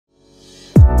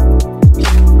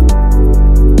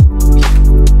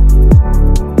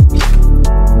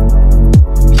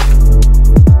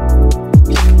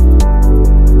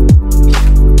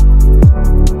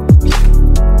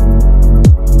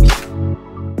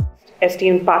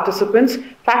esteemed participants,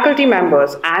 faculty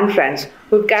members, and friends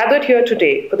who've gathered here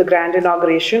today for the grand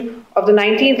inauguration of the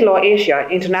 19th Law Asia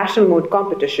International Moot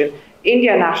Competition,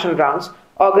 India National Rounds,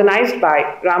 organized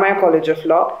by Ramaya College of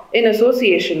Law in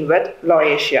association with Law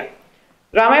Asia.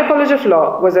 Ramaya College of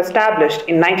Law was established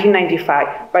in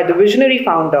 1995 by the visionary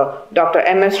founder, Dr.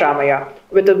 M.S. Ramaya,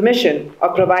 with a mission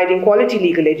of providing quality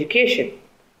legal education.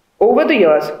 Over the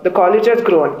years, the college has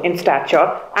grown in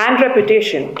stature and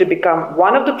reputation to become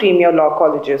one of the premier law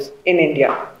colleges in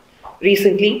India.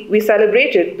 Recently, we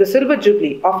celebrated the Silver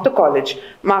Jubilee of the college,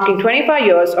 marking 25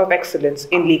 years of excellence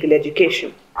in legal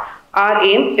education. Our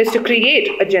aim is to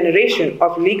create a generation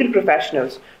of legal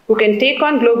professionals who can take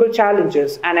on global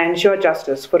challenges and ensure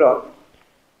justice for all.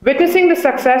 Witnessing the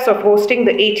success of hosting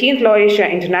the 18th Law Asia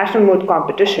International Moot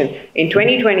Competition in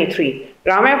 2023,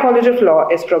 Ramaya College of Law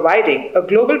is providing a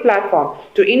global platform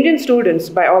to Indian students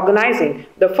by organizing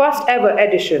the first ever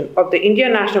edition of the India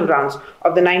National Rounds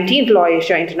of the 19th Law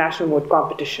Asia International Moot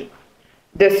Competition.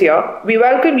 This year, we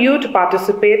welcome you to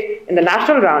participate in the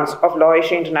national rounds of Law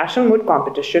Asia International Moot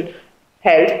Competition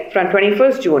held from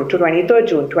 21st June to 23rd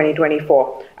June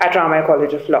 2024 at Ramaya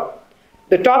College of Law.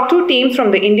 The top two teams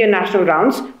from the Indian national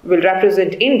rounds will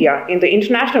represent India in the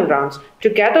international rounds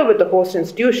together with the host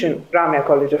institution, Ramaya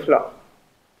College of Law.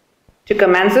 To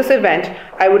commence this event,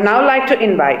 I would now like to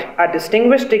invite our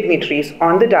distinguished dignitaries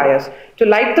on the dais to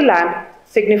light the lamp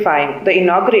signifying the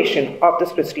inauguration of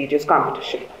this prestigious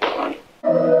competition.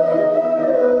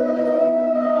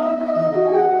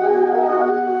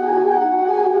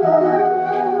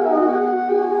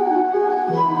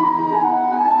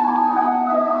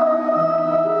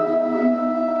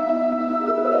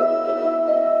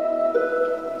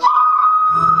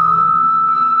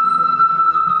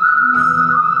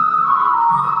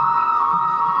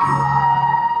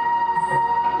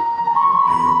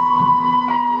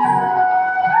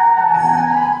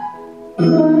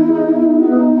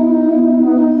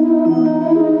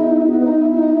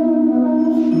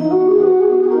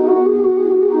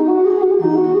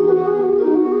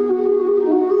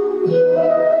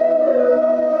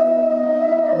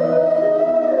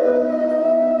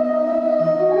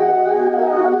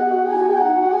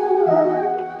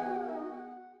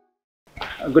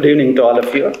 Good evening to all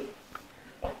of you.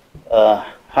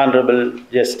 Honorable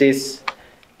Justice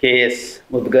K.S.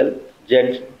 Mudagal,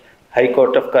 Judge, High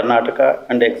Court of Karnataka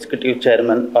and Executive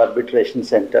Chairman, Arbitration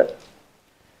Center.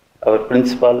 Our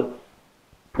Principal,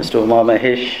 Mr. Uma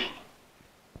Mahesh,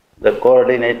 the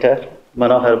Coordinator,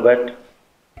 Manohar Bhatt,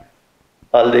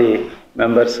 all the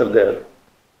members of the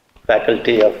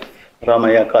faculty of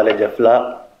Ramaya College of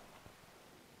Law,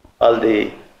 all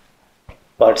the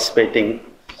participating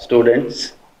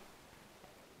students,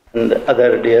 and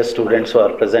other dear students who are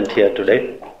present here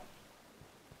today.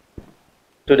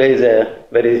 Today is a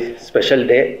very special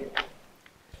day.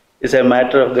 It's a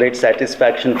matter of great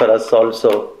satisfaction for us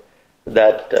also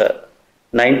that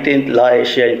 19th Law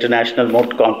Asia International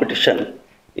Moot Competition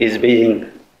is being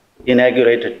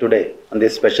inaugurated today on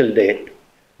this special day,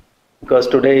 because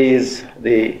today is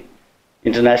the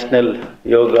International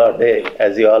Yoga Day,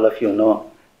 as all of you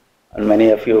know, and many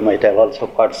of you might have also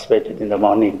participated in the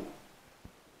morning.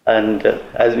 And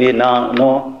as we now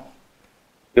know,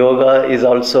 yoga is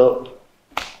also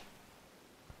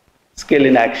skill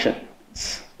in action.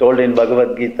 It's told in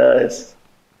Bhagavad Gita as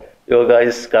yoga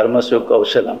is karmasu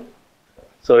kaushalam.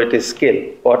 So it is skill.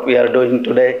 What we are doing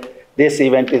today, this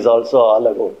event is also all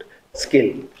about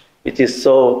skill, which is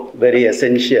so very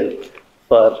essential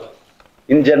for,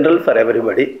 in general, for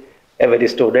everybody, every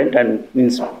student, and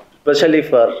especially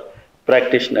for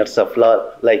practitioners of law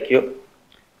like you.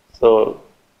 So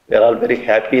we are all very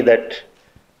happy that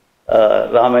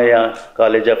Ramaya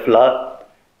College of Law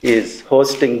is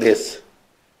hosting this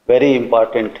very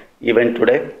important event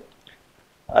today.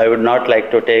 I would not like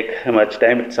to take much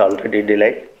time, it's already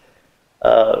delayed.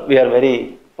 We are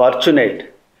very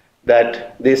fortunate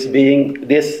that this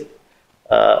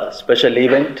special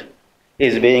event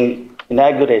is being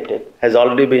inaugurated, has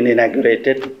already been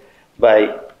inaugurated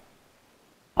by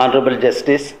Honorable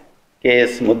Justice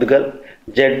K.S. Mudagal,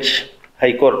 Judge,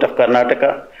 High Court of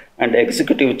Karnataka and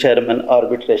Executive Chairman,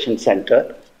 Arbitration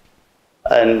Center.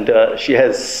 And she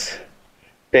has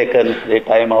taken the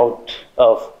time out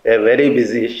of a very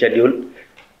busy schedule.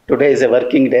 Today is a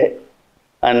working day.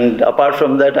 And apart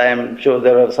from that, I am sure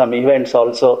there are some events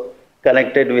also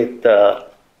connected with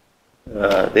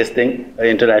this thing,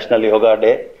 International Yoga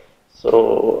Day.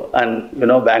 So, and you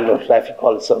know, Bangalore traffic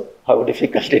also, how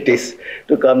difficult it is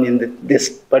to come in this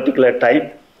particular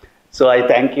time. So I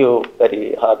thank you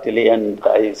very heartily, and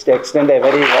I extend a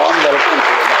very warm welcome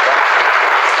to you, madam.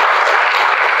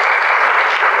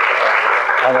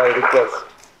 And I request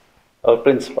our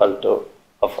principal to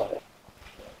offer it.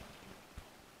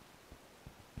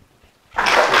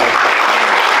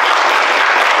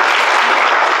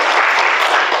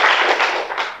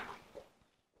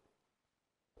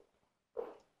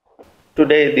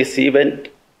 Today, this event,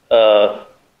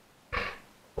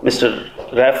 Mr.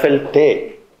 Raphael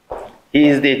Tay, he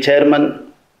is the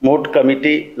chairman, Moot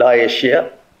Committee, Law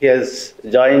Asia. He has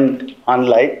joined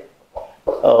online.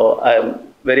 I am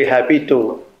very happy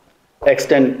to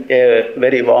extend a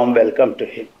very warm welcome to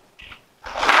him.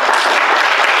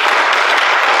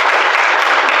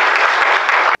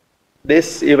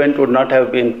 This event would not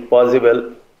have been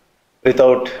possible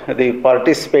without the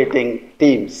participating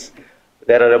teams.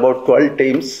 There are about 12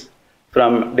 teams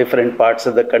from different parts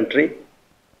of the country,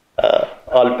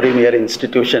 all premier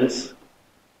institutions.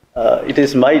 It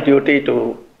is my duty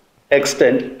to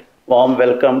extend warm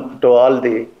welcome to all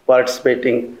the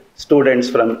participating students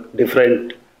from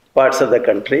different parts of the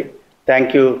country.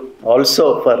 Thank you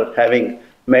also for having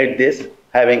made this,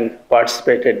 having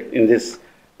participated in this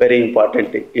very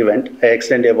important event. I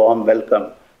extend a warm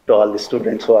welcome to all the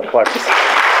students who are participating.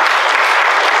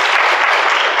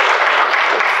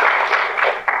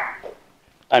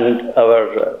 And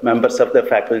our members of the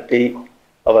faculty,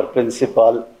 our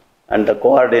principal, and the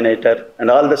coordinator, and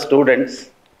all the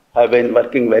students have been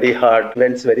working very hard.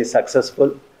 Events very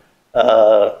successful.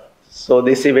 So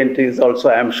this event is also,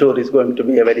 I am sure, is going to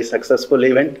be a very successful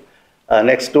event.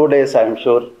 Next 2 days, I am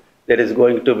sure there is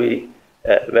going to be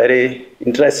a very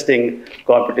interesting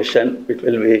competition. It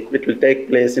will take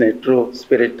place in a true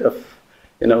spirit of,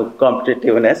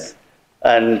 competitiveness.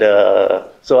 And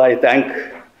so I thank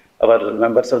our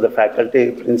members of the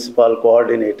faculty, principal,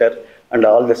 coordinator, and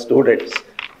all the students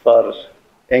for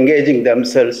engaging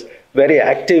themselves very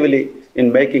actively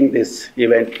in making this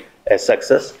event a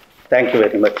success. Thank you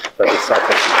very much for this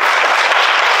opportunity.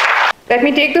 Let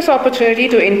me take this opportunity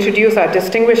to introduce our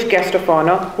distinguished guest of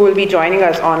honor who will be joining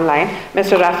us online,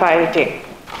 Mr. Raphael Tay.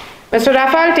 Mr.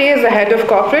 Raphael Tay is the head of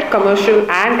corporate, commercial,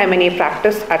 and M&A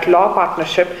practice at Law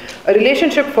Partnership, a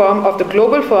relationship firm of the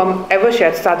global firm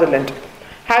Evershed Sutherland.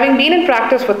 Having been in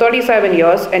practice for 37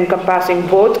 years, encompassing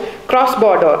both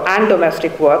cross-border and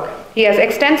domestic work, he has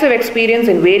extensive experience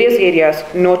in various areas,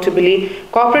 notably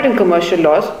corporate and commercial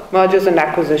laws, mergers and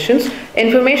acquisitions,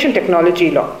 information technology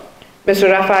law. Mr.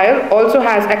 Raphael also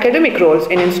has academic roles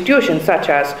in institutions such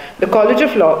as the College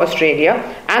of Law, Australia,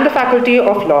 and the Faculty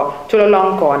of Law,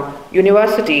 Chulalongkorn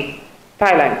University,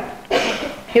 Thailand.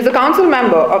 He is a council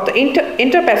member of the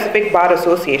Inter-Pacific Bar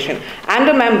Association and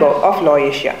a member of Law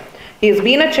Asia. He has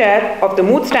been a chair of the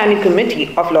Moot Standing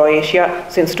Committee of Law Asia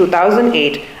since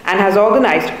 2008 and has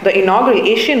organized the inaugural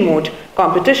Asian Moot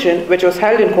competition, which was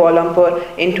held in Kuala Lumpur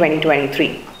in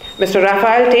 2023. Mr.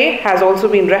 Raphael Tay has also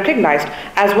been recognized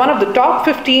as one of the top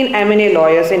 15 M&A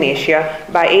lawyers in Asia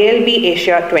by ALB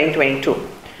Asia 2022.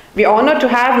 We are honored to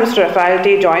have Mr. Raphael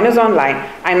Tay join us online.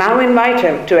 I now invite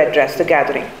him to address the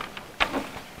gathering.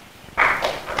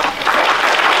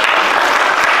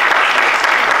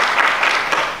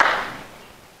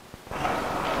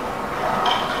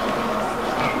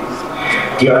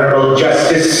 The Honorable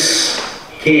Justice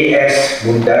K.S.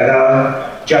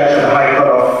 Mudagal, Judge of the High Court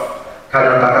of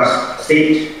Karnataka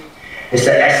State,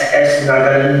 Mr. S.S.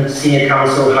 Nagalan, Senior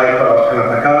Counsel, High Court of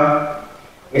Karnataka,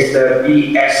 Mr.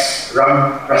 B.S.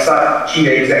 Ram Prasad, Chief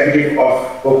Executive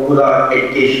of Gokula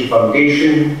Education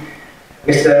Foundation,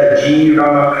 Mr. G.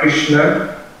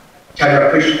 Ramakrishna,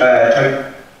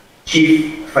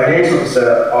 Chief Finance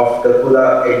Officer of the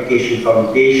Gokula Education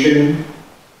Foundation,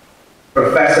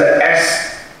 Professor S.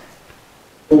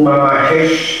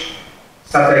 Umamahesh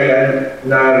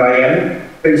Satyanarayan,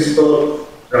 Principal,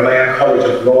 Ramaya College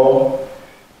of Law,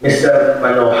 Mr.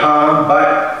 Manohar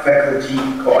Bhatt, Faculty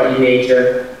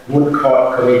Coordinator, Moot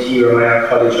Court Committee, Ramaya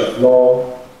College of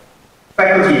Law,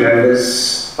 faculty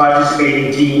members,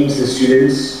 participating teams and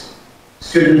students,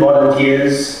 student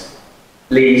volunteers,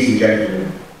 ladies and gentlemen.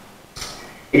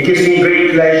 It gives me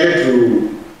great pleasure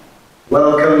to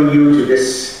welcome you to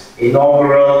this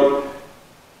inaugural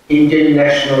Indian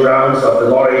National Rounds of the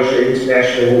Law Asia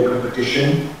International Moot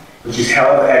Competition, which is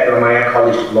held at Ramaya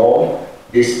College of Law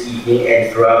this evening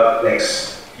and throughout the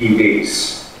next few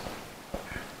days.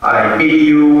 I bid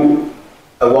you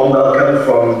a warm welcome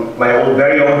from my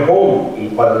very own home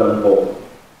in Kuala Lumpur.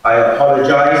 I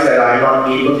apologize that I am not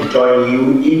able to join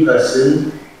you in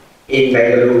person in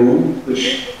Bengaluru,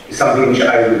 which is something which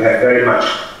I would have very much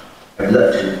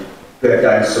loved to have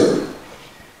done so.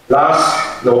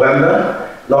 Last November,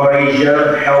 Law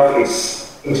Asia held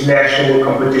its international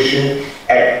competition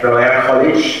at Ramaya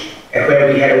College, and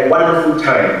where we had a wonderful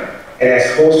time. And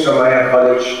as host, Ramaya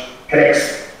College had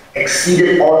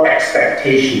exceeded all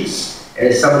expectations, and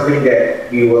is something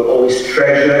that we will always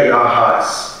treasure in our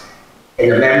hearts,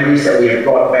 and the memories that we have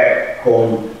brought back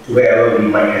home to wherever we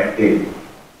might have been.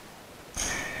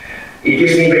 It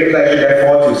gives me great pleasure,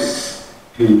 therefore,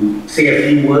 to say a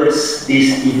few words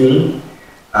this evening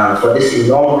for this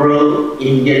inaugural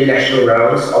Indian National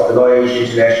Rounds of the Loyal Asia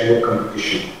International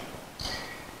Competition.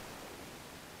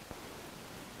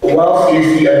 Whilst it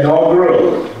is the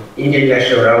inaugural Indian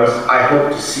National Rounds, I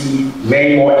hope to see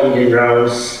many more Indian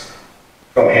rounds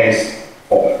from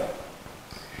henceforth.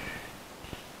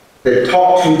 The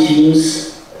top 2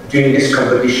 teams during this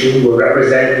competition will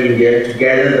represent India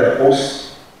together the host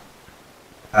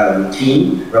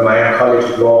team, Ramaiah College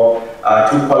of Law,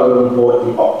 to Kuala Lumpur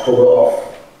in October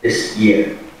of this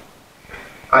year.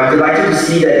 I'm delighted to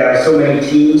see that there are so many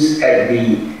teams at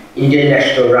the Indian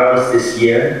National Rounds this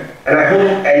year, and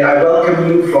I welcome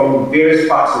you from various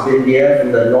parts of India,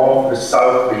 from the north, the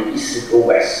south, the east, to the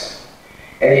west.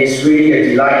 And it's really a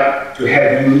delight to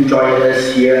have you join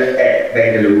us here at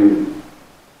Bengaluru.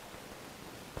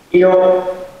 You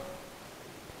know,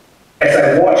 as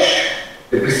I watched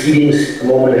the proceedings a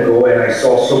moment ago and I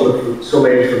saw so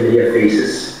many familiar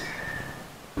faces,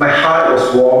 my heart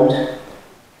was warmed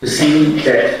to see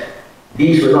that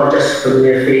these were not just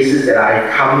familiar faces that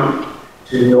I come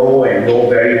to know and know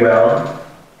very well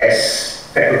as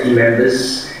faculty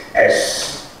members,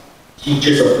 as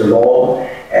teachers of the law,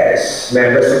 as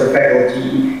members of the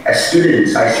faculty, as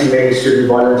students. I see many student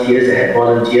volunteers that had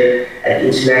volunteered at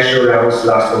international rounds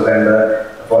last November,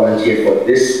 volunteered for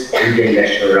this Indian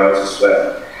National Rounds as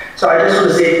well. So I just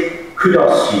want to say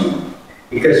kudos to you,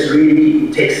 because really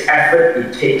it takes effort,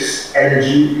 it takes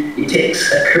energy, it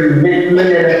takes a commitment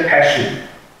and a passion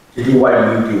to do what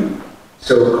you do.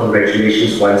 So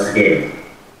congratulations once again.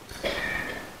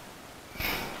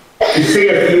 To say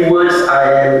a few words,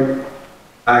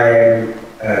 I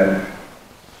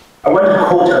want to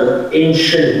quote an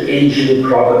ancient Asian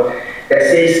proverb that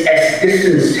says, as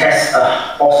distance tests a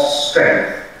horse's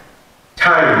strength,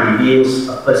 time reveals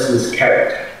a person's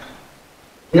character.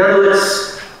 In other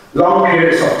words, long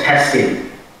periods of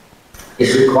testing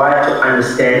is required to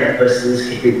understand a person's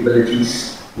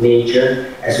capabilities,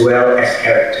 nature, as well as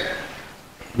character.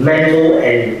 Mental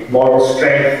and moral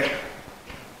strength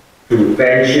to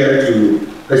venture, to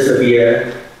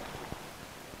persevere,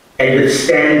 and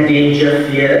withstand danger,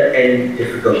 fear, and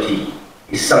difficulty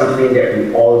is something that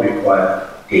we all require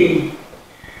daily.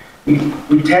 We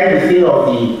tend to think of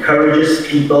the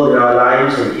courageous people in our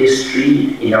lives, in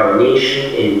history, in our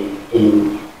nation,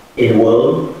 in the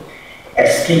world,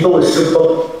 as people with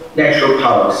supernatural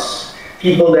powers,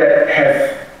 people that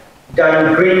have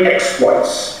done great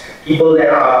exploits, people that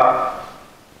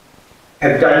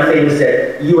have done things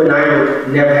that you and I would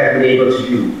never have been able to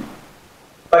do.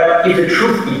 But if the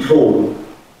truth be told,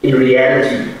 in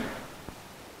reality,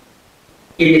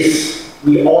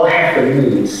 we all have the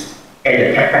means and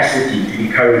the capacity to be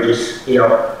courageous in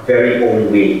our very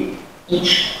own way,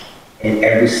 each and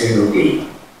every single day.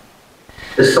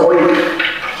 The Stoic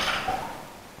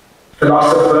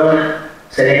philosopher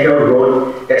Seneca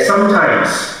wrote that sometimes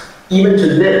even to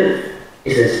live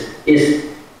is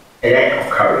an act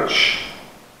of courage.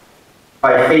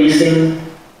 By facing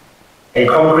and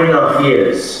conquering our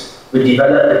fears, we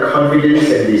develop the confidence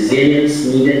and resilience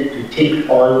needed to take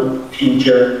on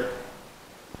future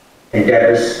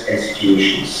endeavors and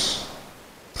situations.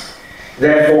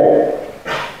 Therefore,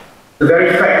 the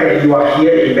very fact that you are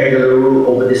here in Bengaluru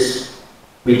over this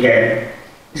weekend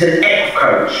is an act of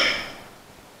courage,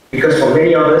 because for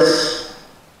many of us,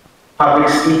 public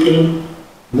speaking,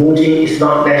 mooting is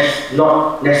not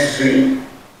necessarily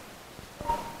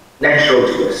natural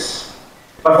to us.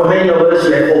 But for many of us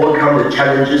who have overcome the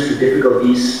challenges, the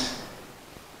difficulties,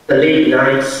 the late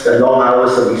nights, the long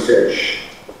hours of research,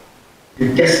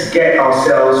 to just get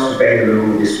ourselves to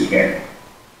Bengaluru this weekend.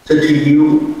 So to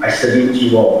you, I salute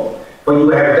you all, for you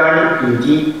have done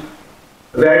indeed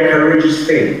a very courageous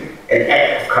thing, an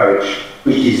act of courage,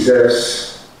 which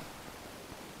deserves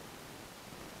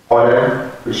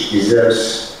honor, which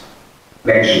deserves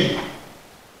mention.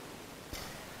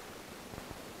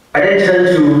 I then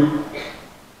turn to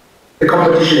the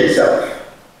competition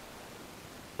itself.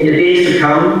 In the days to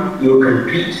come, you will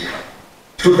compete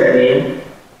tooth and nail.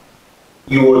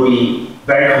 You will be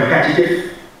very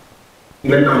competitive,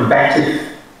 even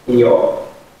combative in your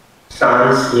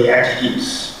stance, in your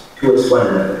attitudes towards one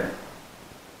another.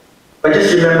 But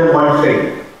just remember one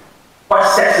thing: what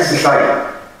sets us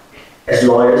aside as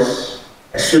lawyers,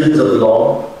 as students of the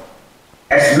law,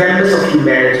 as members of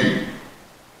humanity,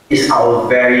 is our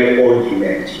very own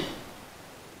humanity.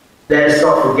 Let us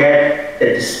not forget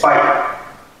that despite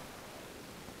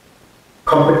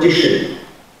competition,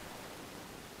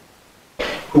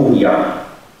 who we are.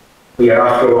 We are,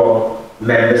 after all,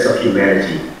 members of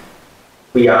humanity.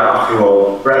 We are, after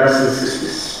all, brothers and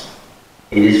sisters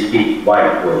in this big,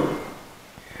 wide world.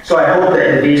 So I hope that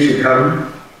in the days to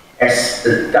come, as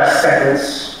the dust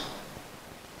settles,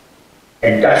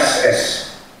 and thus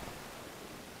as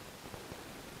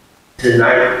the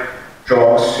night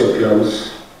draws to a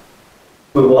close,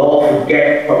 we will all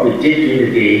forget what we did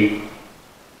during the day,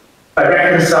 but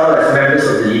reconcile as members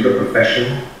of the legal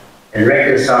profession and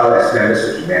reconcile as members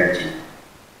of humanity.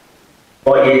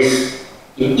 For it is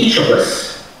in each of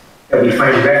us that we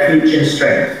find refuge and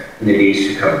strength in the days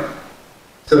to come.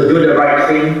 So do the right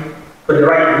thing for the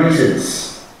right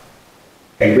reasons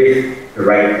and with the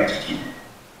right attitude.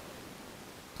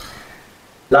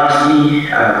 Lastly,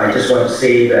 I just want to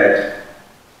say that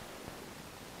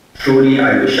truly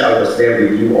I wish I was there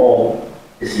with you all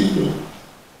this evening.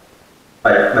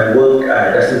 But my work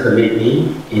doesn't permit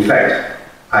me. In fact,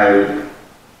 I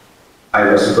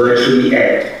was virtually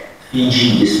at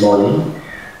Fiji this morning.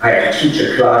 I had to teach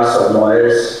a class of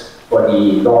lawyers for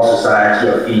the Law Society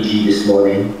of Fiji this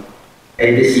morning.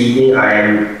 And this evening I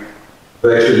am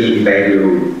virtually in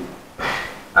Bangalore.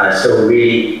 So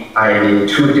really, I am in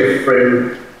two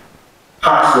different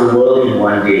parts of the world in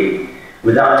one day.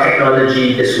 Without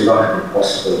technology, this would not have been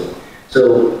possible.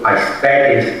 So I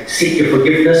beg and seek your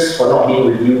forgiveness for not being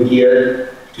with you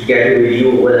here, together with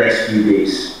you over the next few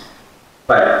days.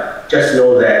 But just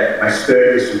know that my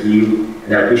spirit is with you,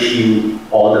 and I wish you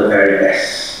all the very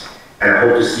best. And I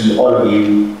hope to see all of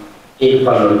you in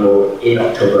Hon'ble in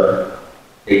October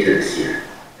later this year.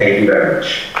 Thank you very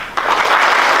much.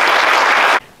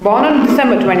 Born on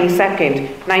December 22,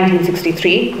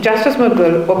 1963, Justice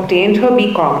Mudagal obtained her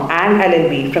BCom and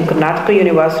LLB from Karnataka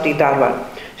University, Dharwad.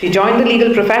 She joined the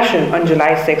legal profession on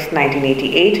July 6,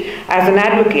 1988 as an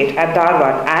advocate at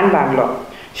Dharwad and Bangalore.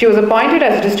 She was appointed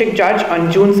as district judge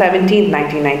on June 17,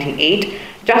 1998.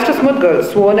 Justice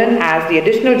Mudagal sworn in as the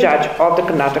additional judge of the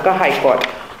Karnataka High Court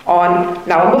on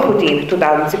November 14,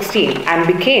 2016 and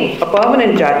became a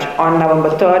permanent judge on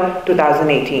November 3,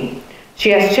 2018. She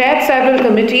has chaired several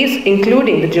committees,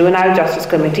 including the Juvenile Justice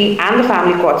Committee and the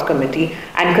Family Courts Committee,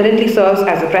 and currently serves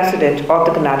as the president of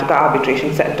the Karnataka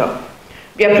Arbitration Center.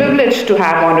 We are privileged to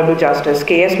have Honorable Justice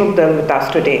K.S. Mudagal with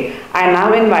us today. I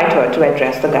now invite her to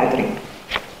address the gathering.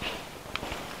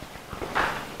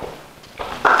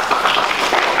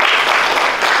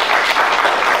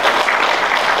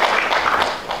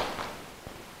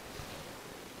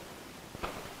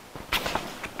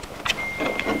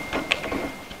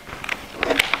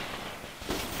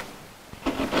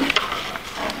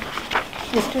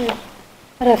 Mr.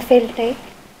 Rafael Tai,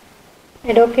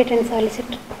 Advocate and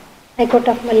Solicitor, High Court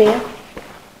of Malaya,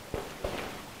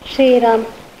 Shri Ram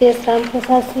P.S. Ram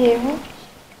Prasad CEO,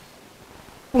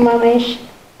 Uma Mahesh,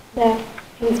 the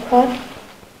Principal,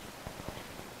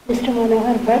 Mr.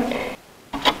 Manohar Bhatt,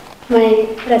 my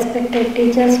respected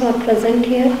teachers who are present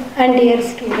here, and dear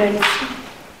students.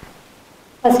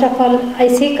 First of all, I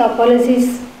seek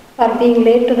apologies for being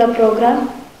late to the program.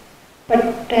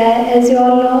 But as you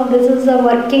all know, this is a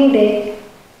working day,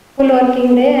 full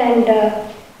working day, and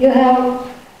you have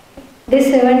this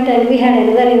event and we had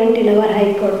another event in our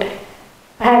High Court.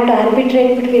 I have to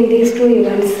arbitrate between these two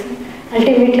events.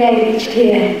 Ultimately, I reached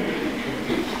here.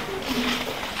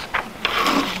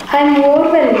 I am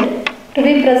overwhelmed to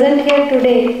be present here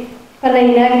today for the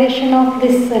inauguration of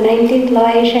this 19th Law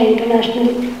Asia International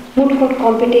Moot Court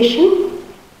competition.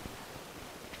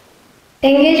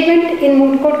 Engagement in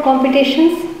moot court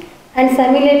competitions and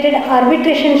simulated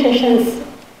arbitration sessions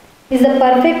is the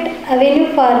perfect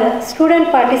avenue for student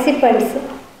participants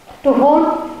to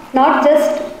hone not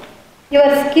just your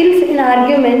skills in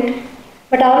argument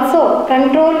but also have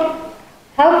control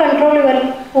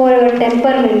over your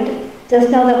temperament.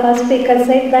 Just now the first speaker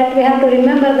said that we have to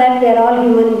remember that we are all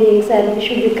human beings and we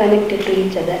should be connected to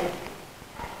each other.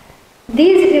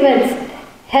 These events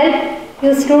help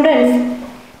you students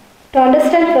to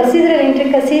understand procedural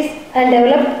intricacies and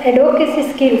develop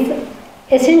advocacy skills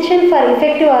essential for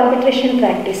effective arbitration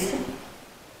practice.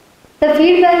 The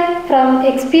feedback from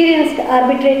experienced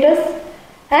arbitrators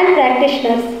and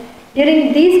practitioners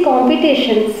during these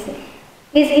competitions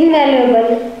is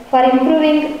invaluable for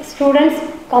improving students'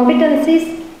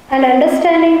 competencies and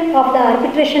understanding of the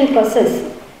arbitration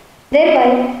process,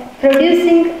 thereby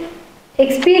producing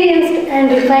experienced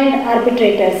and refined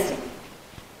arbitrators.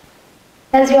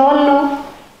 As you all know,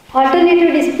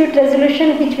 alternative dispute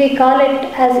resolution, which we call it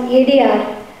as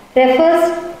ADR,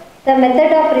 refers the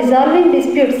method of resolving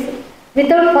disputes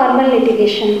without formal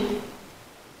litigation.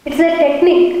 It's a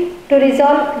unique to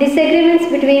resolve disagreements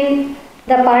between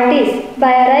the parties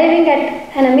by arriving at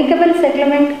an amicable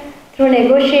settlement through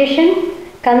negotiation,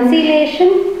 conciliation,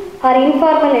 or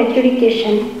informal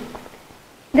adjudication.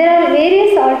 There are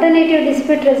various alternative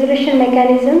dispute resolution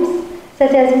mechanisms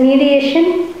such as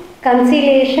mediation,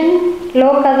 conciliation,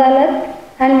 lok adalat,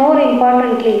 and more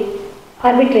importantly,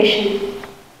 arbitration.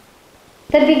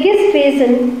 The biggest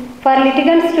reason for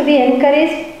litigants to be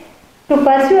encouraged to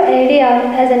pursue ADR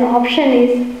as an option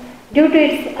is due to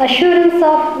its assurance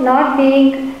of not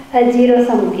being a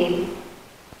zero-sum game.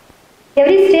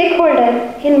 Every stakeholder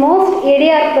in most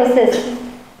ADR process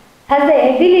has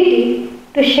the ability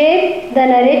to shape the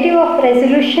narrative of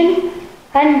resolution,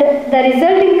 and the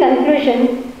resulting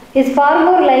conclusion is far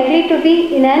more likely to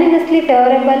be unanimously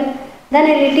favorable than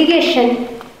a litigation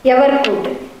ever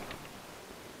could.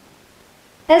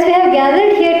 As we have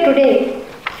gathered here today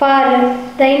for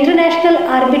the International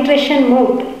Arbitration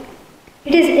Moot,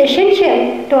 it is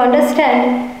essential to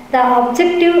understand the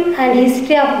objective and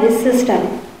history of this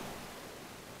system.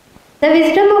 The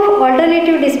wisdom of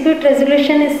alternative dispute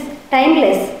resolution is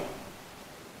timeless.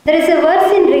 There is a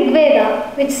verse in Rig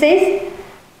Veda which says,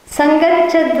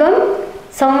 Sangachadvam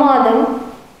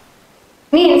Samvadam,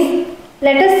 means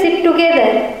let us sit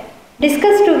together,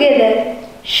 discuss together,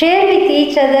 share with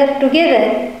each other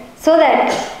together so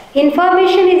that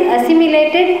information is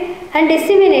assimilated and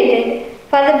disseminated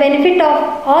for the benefit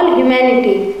of all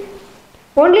humanity.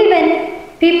 Only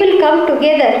when people come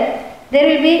together, there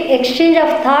will be exchange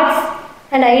of thoughts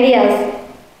and ideas.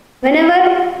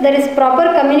 Whenever there is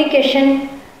proper communication,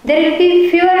 there will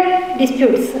be fewer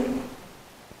disputes.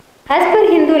 As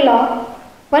per Hindu law,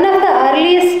 one of the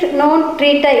earliest known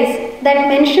treatises that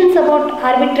mentions about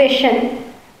arbitration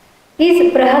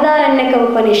is Brihadaranyaka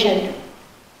Upanishad.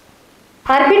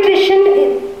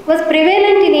 Arbitration was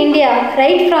prevalent in India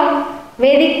right from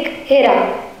Vedic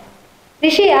era.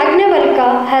 Rishi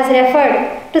Yajnavalkya has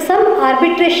referred to some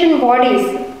arbitration bodies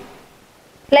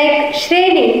like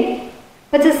Shreni,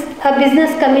 which is a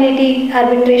business community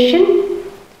arbitration,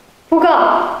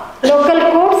 Puga, local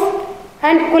courts,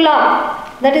 and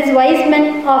Kula, that is wise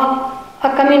men of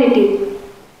a community.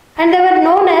 And they were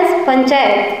known as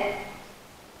Panchayat.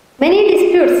 Many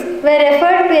disputes were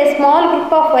referred to a small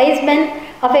group of wise men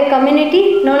of a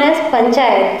community known as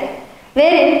Panchayat,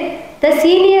 wherein the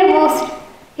senior most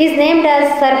is named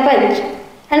as Sarpanch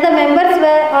and the members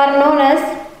are known as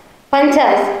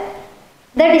Panchas.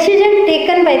 The decision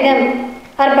taken by them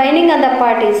are binding on the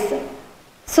parties.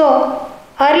 So,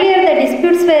 earlier the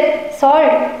disputes were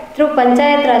solved through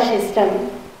Panchayat Raj system,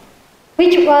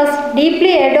 which was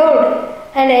deeply adored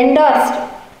and endorsed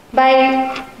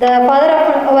by the father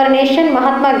of our nation,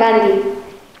 Mahatma Gandhi.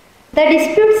 The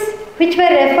disputes which were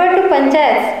referred to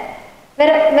Panchayats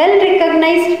were well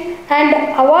recognized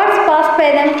and awards passed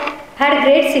by them had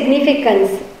great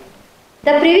significance.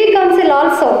 The Privy Council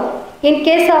also, in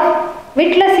case of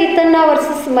Vitla Sitanna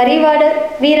versus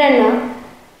Marivada Veeranna,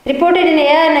 reported in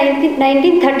AR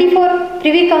 1934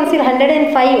 Privy Council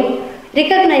 105,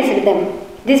 recognized them,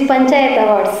 these Panchayat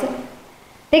awards.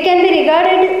 They can be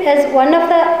regarded as one of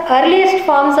the earliest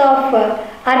forms of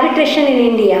arbitration in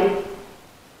India.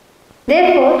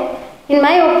 Therefore, in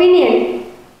my opinion,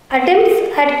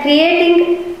 attempts at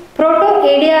creating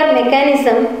proto-ADR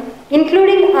mechanism,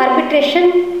 including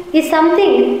arbitration, is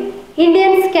something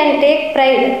Indians can take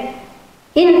pride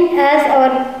in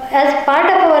as part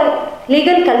of our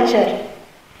legal culture.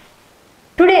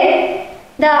 Today,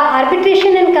 the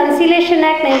Arbitration and Conciliation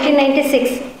Act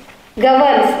 1996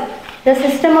 governs the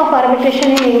system of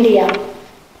arbitration in India.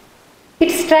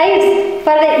 It strives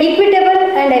for the equitable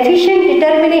and efficient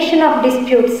determination of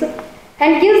disputes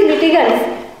and gives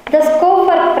litigants the scope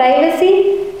for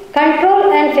privacy,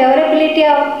 control and favorability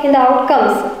in the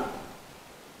outcomes.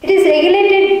 It is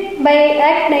regulated by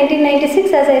Act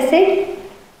 1996, as I said.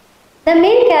 The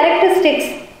main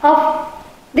characteristics of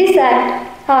this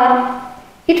Act are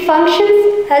it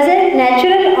functions as a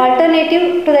natural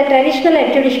alternative to the traditional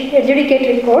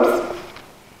adjudicatory courts.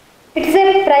 It is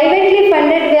a privately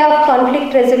funded way of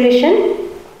conflict resolution.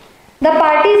 The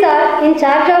parties are in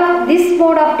charge of this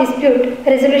mode of dispute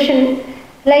resolution,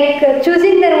 like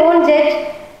choosing their own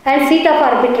judge and seat of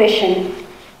arbitration.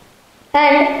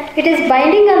 And it is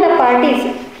binding on the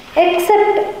parties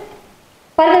except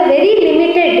for the very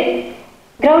limited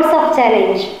grounds of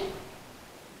challenge.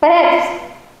 Perhaps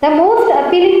the most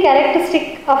appealing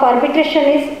characteristic of arbitration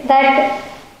is that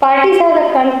parties have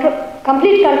the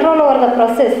complete control over the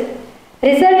process,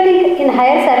 resulting in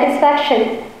higher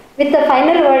satisfaction with the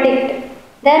final verdict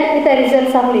than with the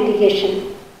results of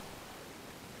litigation.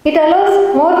 It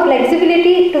allows more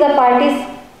flexibility to the parties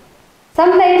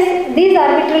Sometimes these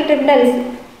arbitral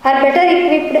tribunals are better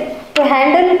equipped to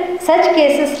handle such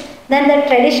cases than the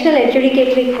traditional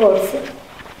adjudicatory courts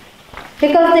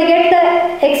because they get the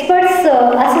experts'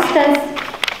 assistance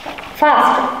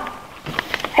fast.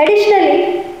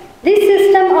 Additionally, this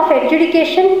system of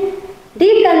adjudication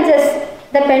decongests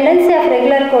the pendency of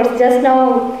regular courts. Just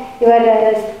now, your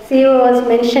CEO was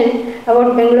mentioned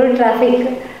about Bangalore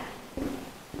traffic.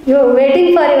 You are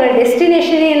waiting for your destiny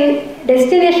in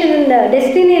a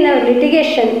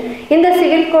litigation in the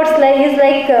civil courts is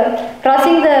like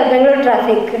crossing the Bangalore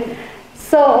traffic.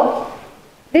 So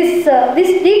this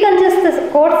decongests the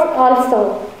courts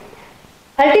also.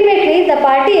 Ultimately, the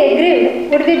party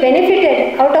aggrieved would be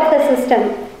benefited out of the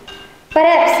system.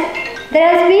 Perhaps there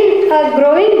has been a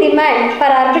growing demand for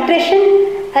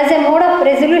arbitration as a mode of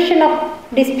resolution of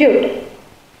dispute.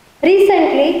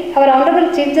 Recently, our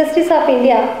Honorable Chief Justice of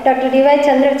India, Dr. D.Y.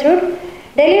 Chandrachud,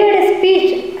 delivered a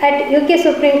speech at UK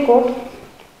Supreme Court.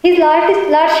 His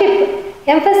Lordship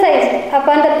emphasized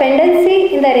upon the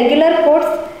pendency in the regular courts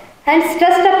and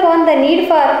stressed upon the need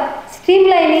for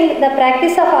streamlining the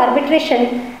practice of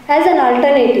arbitration as an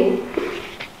alternative.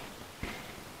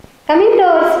 Coming to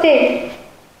our state,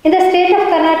 in the state of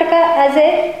Karnataka as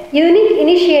a unique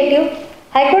initiative,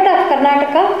 High Court of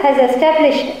Karnataka has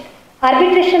established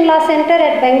Arbitration Law Center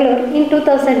at Bangalore in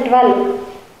 2012,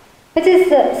 which is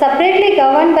separately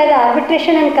governed by the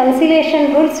Arbitration and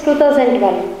Conciliation Rules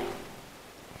 2012.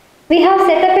 We have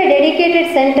set up a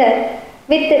dedicated center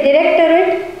with the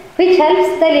directorate which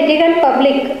helps the litigant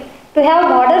public to have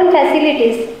modern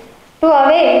facilities to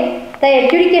avail the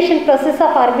adjudication process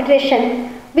of arbitration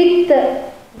with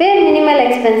bare minimal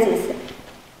expenses.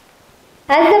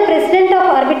 As the President of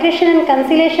Arbitration and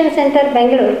Conciliation Center,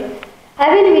 Bangalore, I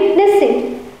have been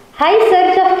witnessing high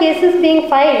surge of cases being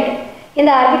filed in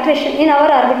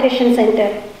our arbitration center.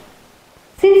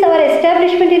 Since our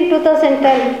establishment in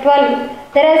 2012,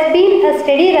 there has been a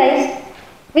steady rise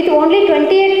with only 28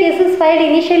 cases filed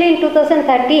initially in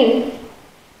 2013.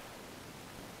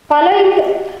 Following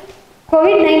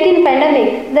COVID-19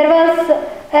 pandemic, there was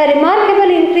a remarkable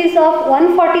increase of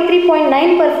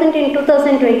 143.9% in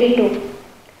 2022,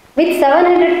 with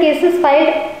 700 cases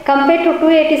filed compared to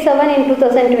 287 in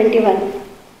 2021.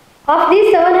 Of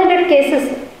these 700 cases,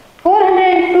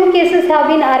 402 cases have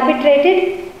been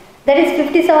arbitrated, that is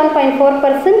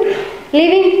 57.4%,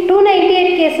 leaving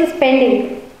 298 cases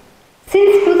pending.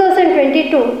 Since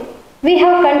 2022, we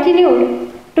have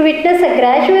continued to witness a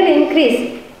gradual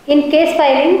increase in case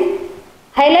filings,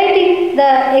 highlighting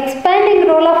the expanding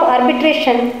role of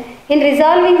arbitration in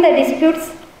resolving the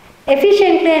disputes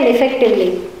efficiently and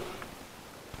effectively.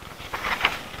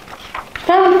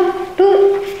 From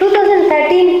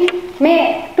 2013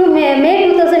 May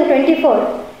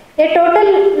 2024, a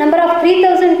total number of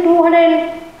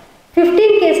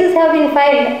 3,215 cases have been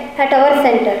filed at our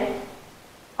center.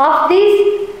 Of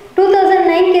these,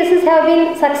 2,009 cases have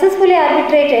been successfully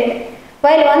arbitrated,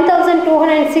 while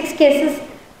 1,206 cases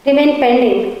remain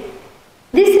pending.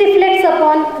 This reflects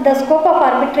upon the scope of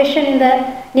arbitration in the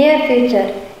near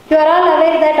future. You are all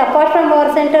aware that apart from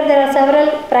our center, there are several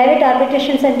private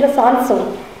arbitration centers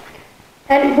also,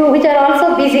 and which are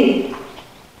also busy.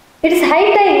 It is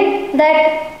high time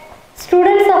that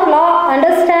students of law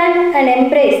understand and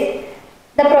embrace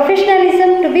the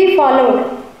professionalism to be followed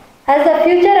as the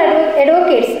future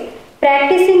advocates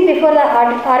practicing before the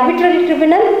arbitral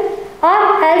tribunal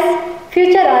or as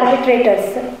future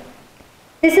arbitrators.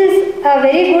 This is a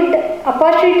very good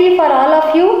opportunity for all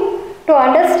of you to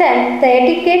understand the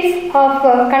etiquettes of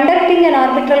conducting an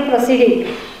arbitral proceeding.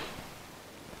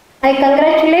 I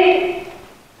congratulate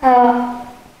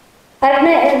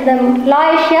the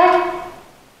Law Asia,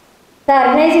 the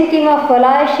organizing team of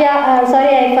Law Asia.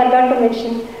 Sorry, I forgot to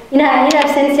mention. In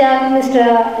absentia, Mr.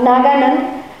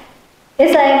 Naganand.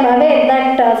 Yes, I am aware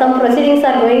that some proceedings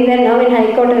are going there now in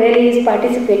High Court where he is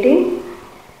participating.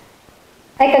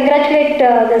 I congratulate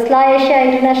the Law Asia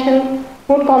International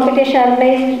Moot competition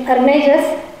organizers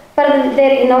for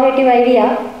their innovative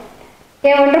idea.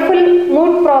 A wonderful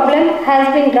moot problem has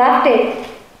been drafted,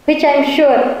 which I am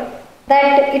sure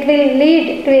that it will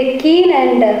lead to a keen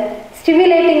and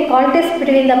stimulating contest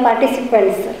between the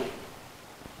participants.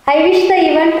 I wish the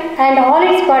event and all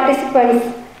its participants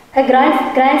a grand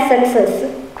success.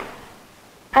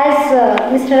 As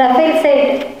Mr. Raphael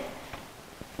said,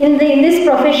 in this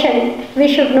profession, we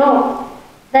should know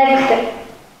that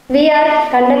we are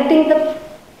conducting the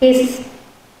case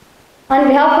on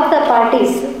behalf of the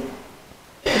parties.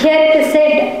 Here it is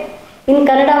said, in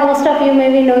Kannada, most of you may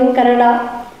be knowing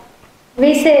Kannada,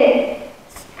 we say,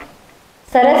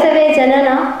 Sarasave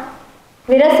Janana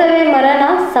ವಿರಸವೇ ಮರಣ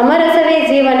ಸಮರಸವೇ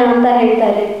ಜೀವನ ಅಂತ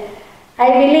ಹೇಳ್ತಾರೆ. I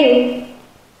believe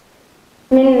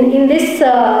in this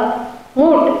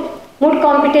moot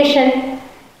competition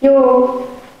you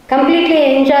completely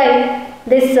enjoy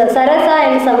this sarasa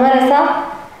and samarasa.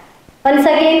 Once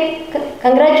again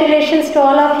congratulations to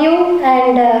all of you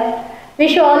and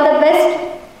wish you all the best.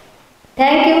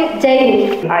 Thank you. Jai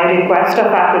Hind. I request our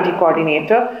faculty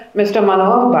coordinator, Mr.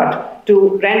 Hon'ble, to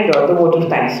render the vote of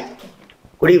thanks.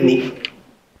 Good evening.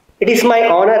 It is my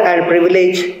honor and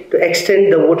privilege to extend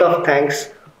the vote of thanks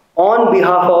on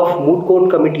behalf of Moot Court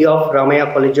Committee of Ramaiah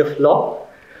College of Law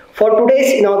for today's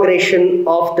inauguration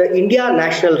of the India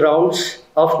National Rounds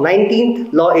of 19th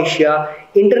Law Asia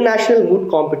International Moot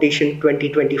Competition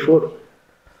 2024.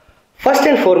 First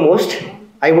and foremost,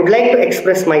 I would like to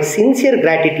express my sincere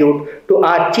gratitude to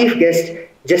our chief guest,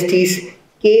 Justice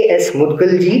K.S.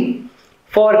 Mudagal ji,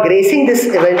 for gracing this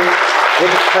event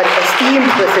with her esteemed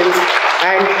presence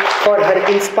and for her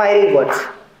inspiring words.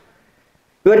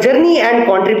 Your journey and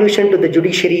contribution to the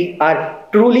judiciary are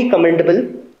truly commendable,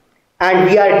 and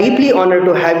we are deeply honored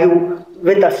to have you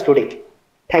with us today.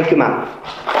 Thank you, ma'am.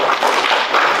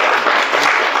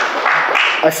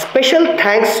 A special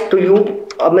thanks to you,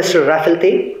 Mr.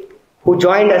 Rafalte, who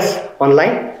joined us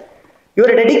online. Your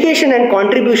dedication and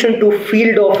contribution to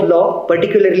field of law,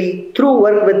 particularly through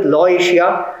work with Law Asia,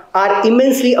 are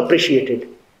immensely appreciated.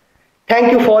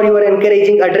 Thank you for your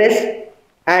encouraging address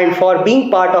and for being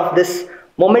part of this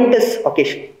momentous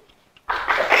occasion.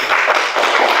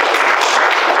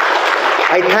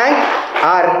 I thank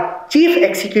our Chief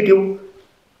Executive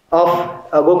of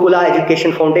Gokula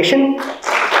Education Foundation,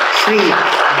 Shri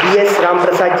B.S.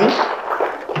 Ramprasad ji,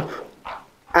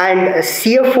 and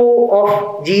CFO of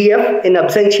GEF in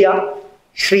absentia,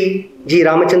 Shri G.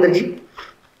 Ramachandra ji.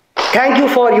 Thank you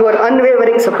for your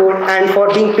unwavering support and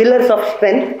for being pillars of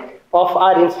strength of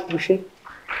our institution.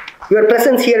 Your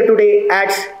presence here today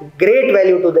adds great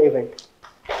value to the event.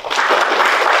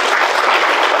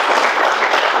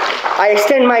 I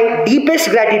extend my deepest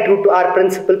gratitude to our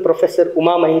principal, Professor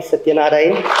Uma Mahi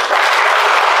Satyanarayan,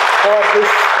 for his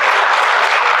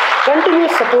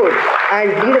continuous support and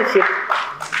leadership,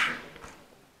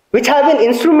 which have been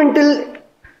instrumental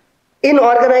in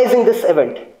organizing this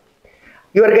event.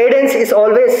 Your guidance is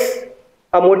always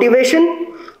a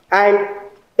motivation, and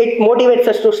it motivates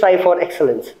us to strive for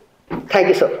excellence. Thank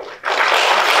you, sir.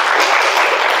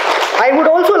 I would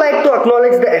also like to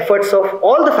acknowledge the efforts of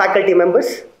all the faculty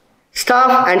members,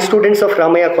 staff and students of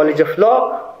Ramaiah College of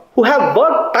Law who have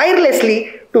worked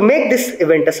tirelessly to make this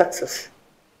event a success.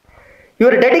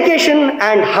 Your dedication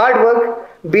and hard work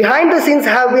behind the scenes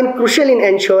have been crucial in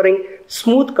ensuring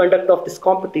smooth conduct of this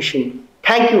competition.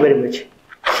 Thank you very much.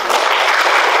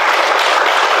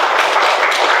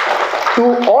 To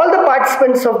all the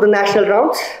participants of the national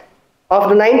rounds of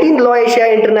the 19th Law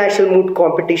Asia International Moot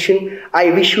Competition,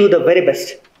 I wish you the very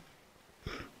best.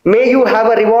 May you have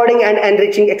a rewarding and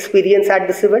enriching experience at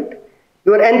this event.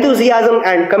 Your enthusiasm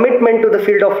and commitment to the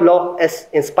field of law is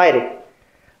inspiring.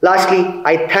 Lastly,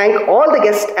 I thank all the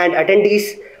guests and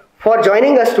attendees for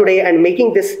joining us today and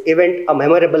making this event a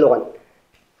memorable one.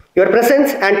 Your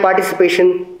presence and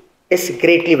participation is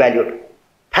greatly valued.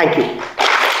 Thank you.